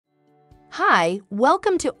Hi,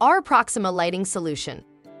 welcome to r-proxima lighting solution.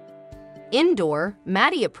 Indoor,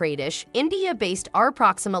 Madhya Pradesh, India-based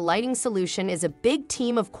r-proxima lighting solution is a big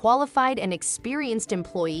team of qualified and experienced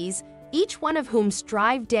employees, each one of whom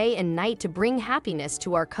strive day and night to bring happiness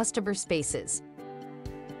to our customer spaces.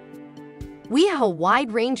 We have a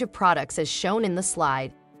wide range of products as shown in the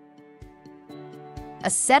slide.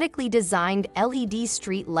 Aesthetically designed LED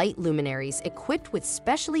street light luminaries equipped with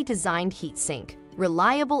specially designed heatsink,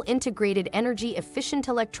 reliable integrated energy-efficient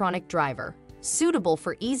electronic driver, suitable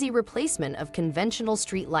for easy replacement of conventional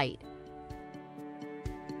street light.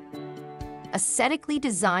 Aesthetically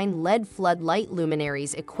designed LED floodlight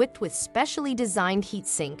luminaries equipped with specially designed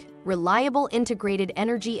heatsink, reliable integrated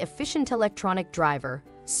energy-efficient electronic driver,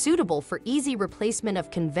 suitable for easy replacement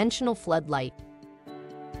of conventional floodlight.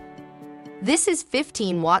 This is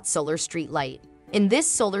 15-watt solar street light. In this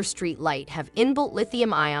solar street light have inbuilt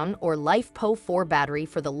lithium-ion or LiFePO4 battery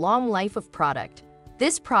for the long life of product.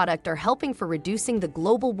 This product are helping for reducing the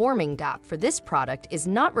global warming. For this product is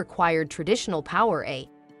not required traditional power.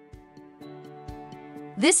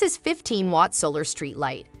 This is 15-watt solar street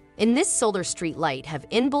light. In this solar street light have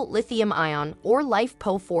inbuilt lithium-ion or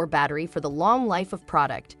LiFePO4 battery for the long life of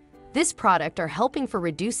product. This product are helping for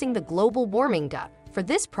reducing the global warming. For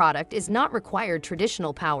this product is not required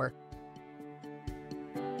traditional power.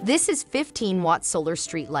 This is 15-watt solar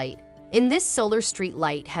street light. In this solar street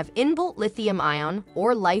light have inbuilt lithium-ion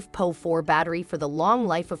or LiFePO4 battery for the long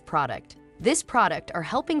life of product. This product are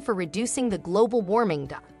helping for reducing the global warming.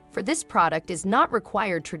 For this product is not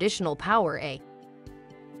required traditional power.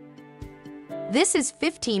 This is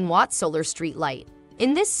 15-watt solar street light.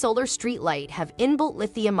 In this solar street light have inbuilt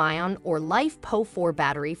lithium-ion or LiFePO4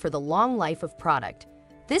 battery for the long life of product.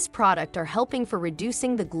 This product are helping for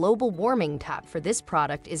reducing the global warming. For this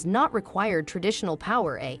product is not required traditional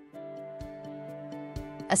power.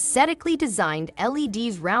 Aesthetically designed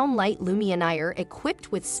LEDs round light luminaire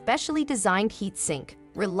equipped with specially designed heatsink,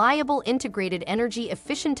 reliable integrated energy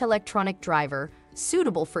efficient electronic driver,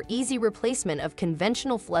 suitable for easy replacement of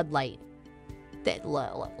conventional floodlight.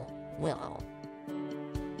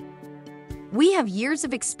 We have years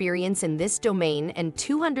of experience in this domain, and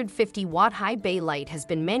 250-watt high bay light has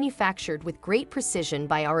been manufactured with great precision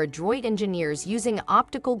by our adroit engineers using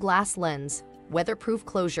optical glass lens, weatherproof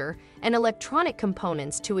closure, and electronic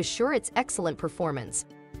components to assure its excellent performance.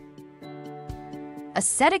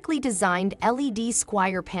 Aesthetically designed LED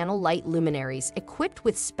square panel light luminaries equipped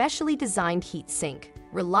with specially designed heatsink,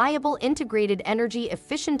 reliable integrated energy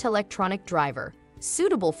efficient electronic driver,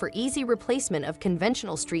 suitable for easy replacement of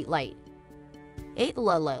conventional street light.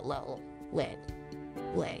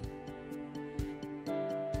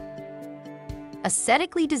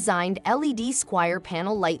 Aesthetically designed LED square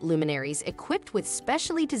panel light luminaries equipped with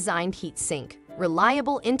specially designed heatsink,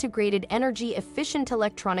 reliable integrated energy efficient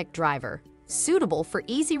electronic driver, suitable for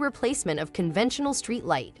easy replacement of conventional street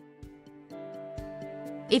light.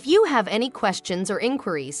 If you have any questions or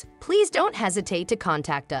inquiries, please don't hesitate to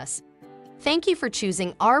contact us. Thank you for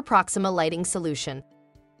choosing r-proxima lighting solution.